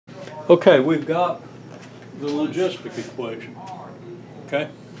Okay, we've got the logistic equation, okay?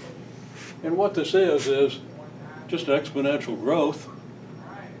 And what this is just exponential growth,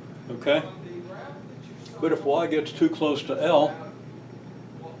 okay? But if y gets too close to L,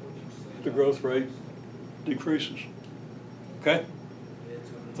 the growth rate decreases, okay?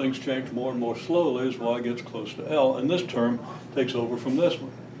 Things change more and more slowly as y gets close to L, and this term takes over from this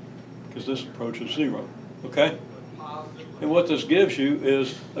one, because this approaches 0, okay? And what this gives you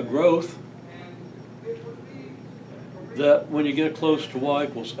is a growth that when you get close to y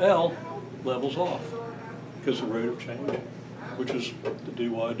equals L, levels off, because the rate of change, which is the dy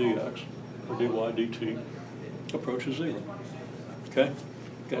dx, or dy dt, approaches 0, okay?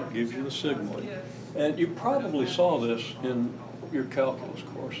 That gives you the sigmoid. And you probably saw this in your calculus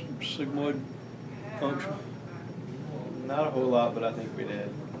course, sigmoid function. Not a whole lot, but I think we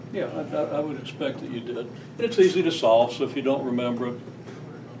did. Yeah, I would expect that you did. And it's easy to solve, so if you don't remember it,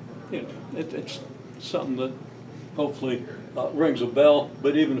 you know, it's something that hopefully rings a bell,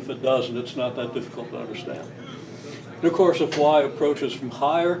 but even if it doesn't, it's not that difficult to understand. And of course, if y approaches from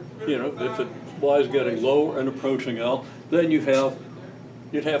higher, you know, if y is getting lower and approaching L, then you'd have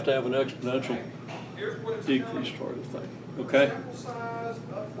to have an exponential decrease toward the thing, okay?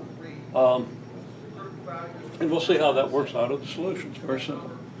 And we'll see how that works out of the solutions. Very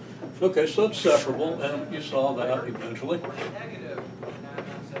simple. Okay, so it's separable, and you saw that eventually.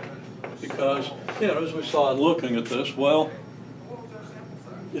 Because, you know, as we saw in looking at this, well,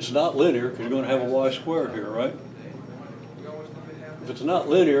 it's not linear because you're going to have a y squared here, right? If it's not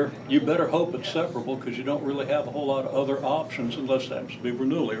linear, you better hope it's separable because you don't really have a whole lot of other options unless it happens to be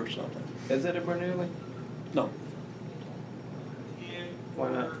Bernoulli or something. Is it a Bernoulli? No.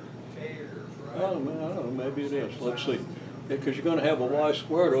 Why not? I don't know, maybe it is. Let's see. Because you're going to have a y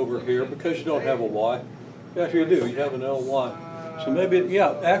squared over here because you don't have a y. Yes, you do. You have an ly. So maybe,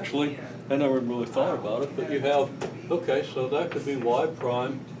 yeah, actually, I never really thought about it, but you have, okay, so that could be y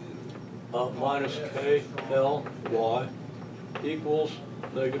prime minus k l y equals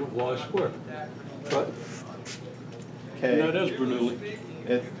negative y squared, right? K. And that is Bernoulli.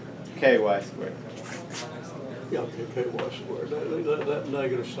 It's ky squared. Yeah, okay, ky squared. That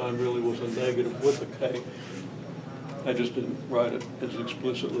negative sign really was a negative with a k. I just didn't write it as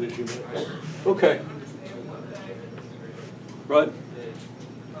explicitly as you might. Okay. Right?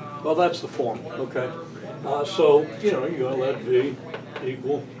 Well, that's the form, okay? So, you know, you're going to let v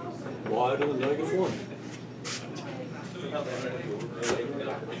equal y to the negative 1.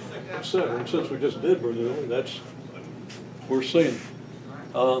 So, and since we just did Bernoulli, that's, we're seeing.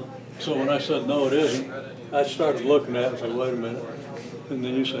 So when I said, no, it isn't, I started looking at it and said, wait a minute. And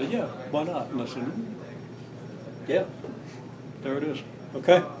then you said, yeah, why not? And I said, yeah, there it is.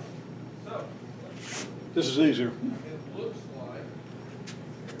 Okay? This is easier.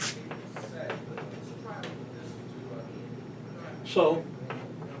 So,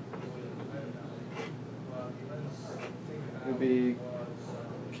 It would be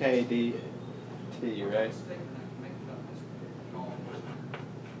kdt, right?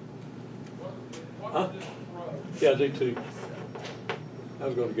 huh? Yeah, dt. I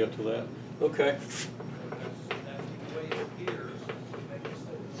was going to get to that. Okay.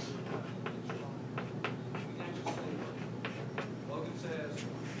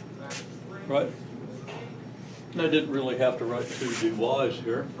 Right? And I didn't really have to write two dy's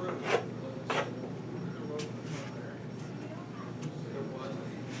here.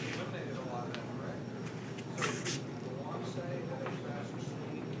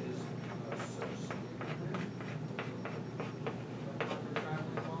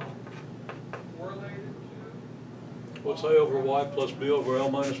 What's a over y plus b over L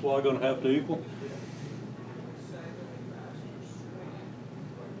minus y going to have to equal?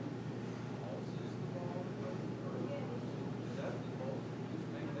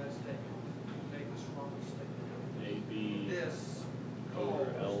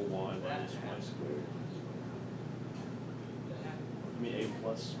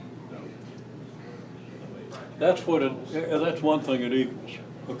 That's what that's one thing it equals,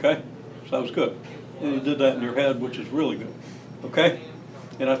 okay? So that was good. And you did that in your head, which is really good, okay?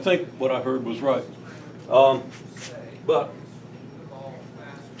 And I think what I heard was right. But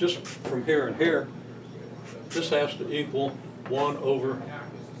just from here and here, this has to equal 1 over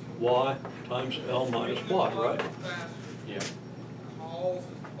y times L minus y, right? Yeah.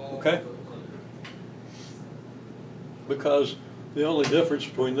 Okay? Because the only difference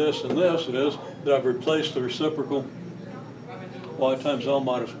between this and this is that I've replaced the reciprocal y times L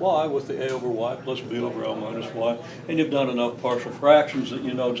minus y with the a over y plus b over L minus y, and you've done enough partial fractions that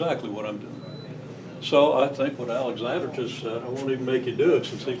you know exactly what I'm doing. So I think what Alexander just said, I won't even make you do it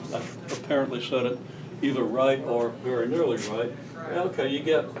since he apparently said it either right or very nearly right. Okay, you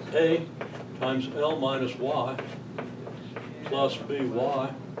get A times L minus Y plus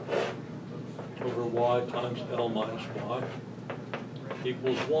BY over Y times L minus Y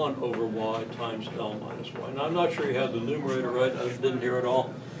equals 1 over Y times L minus Y. Now I'm not sure you had the numerator right, I didn't hear it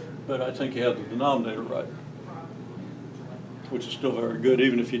all, but I think you had the denominator right, which is still very good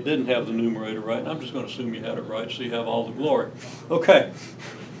even if you didn't have the numerator right. And I'm just going to assume you had it right so you have all the glory. Okay,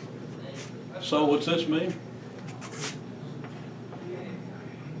 so what's this mean?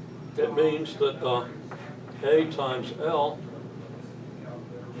 It means that A times L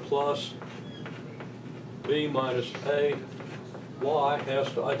plus B minus A Y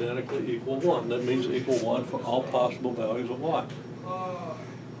has to identically equal 1. That means equal 1 for all possible values of Y.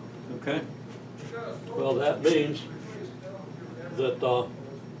 Okay? Well, that means that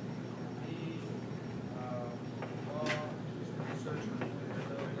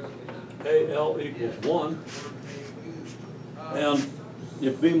AL equals 1, and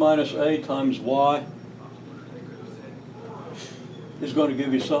if B minus A times Y is going to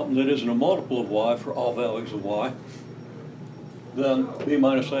give you something that isn't a multiple of Y for all values of Y, then B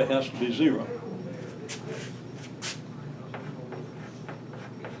minus A has to be 0.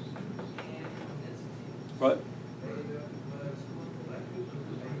 Right?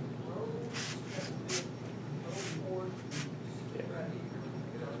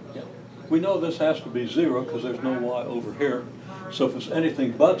 Yeah. We know this has to be 0 because there's no Y over here. So if it's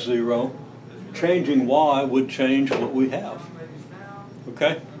anything but 0, changing Y would change what we have.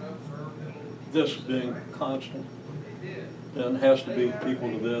 Okay? This being constant then has to be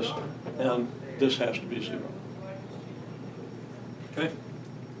equal to this, and this has to be 0. Okay?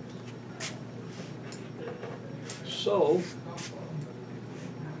 So,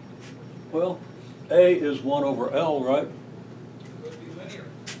 well, A is 1 over L, right? Could be linear.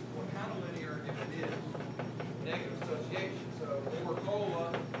 What kind of linear if it is? Negative association. So more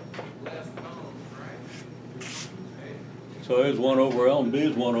cola, less bones, right? Okay. So A is 1 over L and B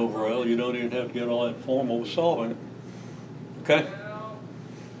is 1 over L. You don't even have to get all that formal with solving it. Okay? Well,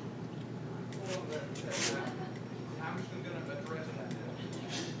 I'm just going to address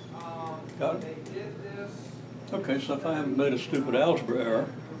that. Got it? They did this. Okay, so if I haven't made a stupid algebra error,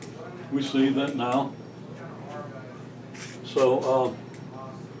 we see that now. So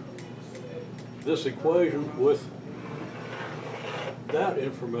this equation with that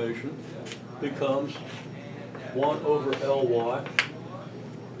information becomes 1 over Ly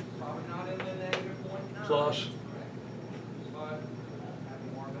Probably not in the negative 0.9. plus But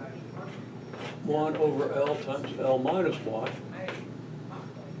 1 over L times L minus Y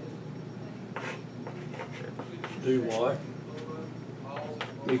dy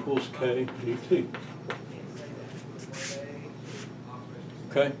equals K dt.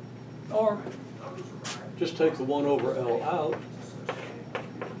 Okay? Or just take the 1 over L out.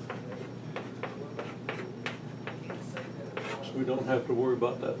 So we don't have to worry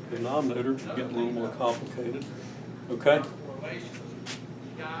about that denominator getting a little more complicated. Okay? relations.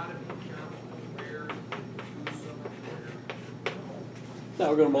 You gotta be careful where you do something. Now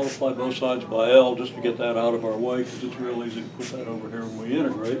we're going to multiply both sides by L just to get that out of our way because it's real easy to put that over here when we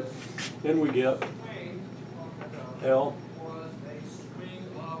integrate. Then we get L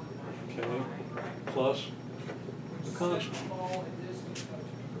K plus the constant.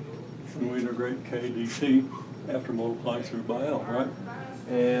 And we integrate K dt after multiplying through by L, right?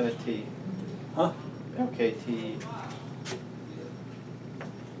 And a T. Huh? LKT.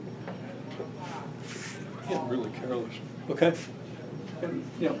 Getting really careless. Okay? And,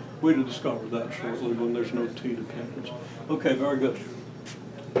 yeah, way to discover that shortly when there's no T dependence. Okay, very good.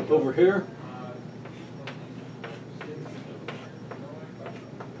 Over here,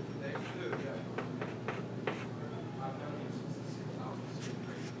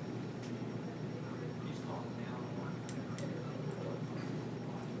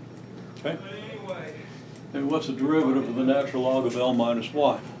 okay? And what's the derivative of the natural log of L minus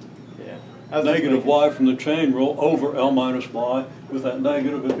Y? Yeah. Negative Y from the chain rule over L minus Y. With that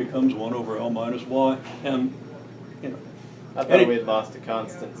negative, it becomes 1 over L minus Y. And, you know. I thought we had lost a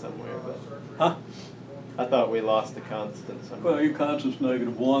constant somewhere, but. Huh? I thought we lost a constant somewhere. Well, your constant's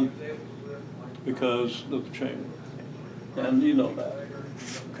 -1 because of the chain. And you know that.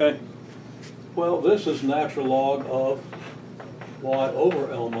 Okay? Well, this is natural log of Y over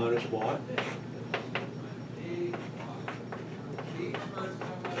L minus Y.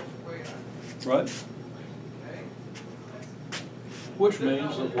 Right? Which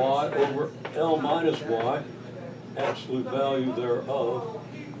means that Y over L minus Y, absolute value thereof,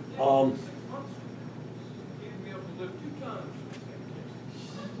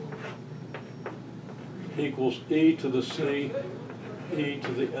 equals e to the c, e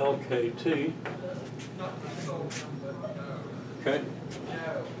to the lkt. Okay?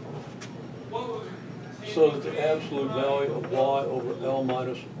 So that the absolute value of y over L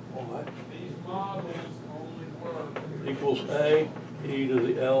minus y equals a e to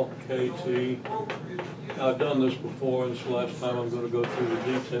the lkt. Now, I've done this before, and this is the last time I'm going to go through the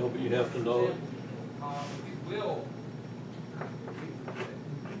detail, but you have to know it.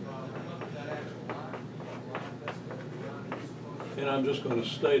 And I'm just going to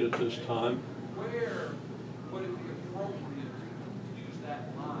state it this time. Where would it be appropriate to use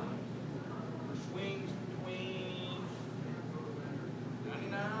that line for swings between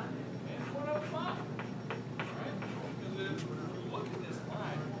 99 and 105? Right? Because if you look at this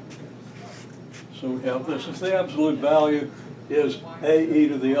line, So we have this. If the absolute value is a e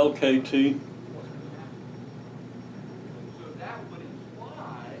to the lkt, so that would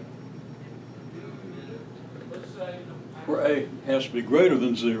imply, let's say, where a has to be greater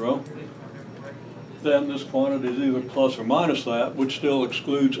than 0, then this quantity is either plus or minus that, which still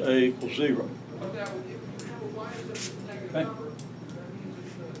excludes a equals 0. but that would, if you have a y is a negative Okay. number, that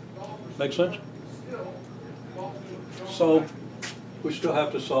means that the golf Make sense? still, golf is So we still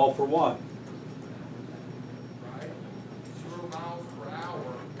have to solve for y. right? 0 miles per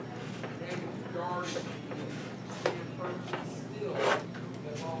hour, negative yard speed, still,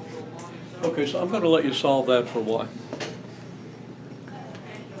 that's also long. Okay, so I'm going to let you solve that for y.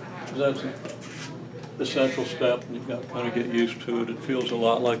 That's the central step, and you've got to kind of get used to it. It feels a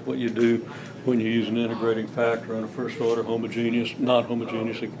lot like what you do when you use an integrating factor on a first-order homogeneous,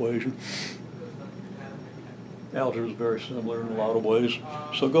 non-homogeneous equation. Algebra is very similar in a lot of ways.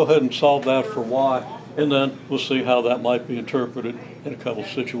 So go ahead and solve that for y, and then we'll see how that might be interpreted in a couple of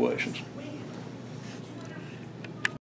situations.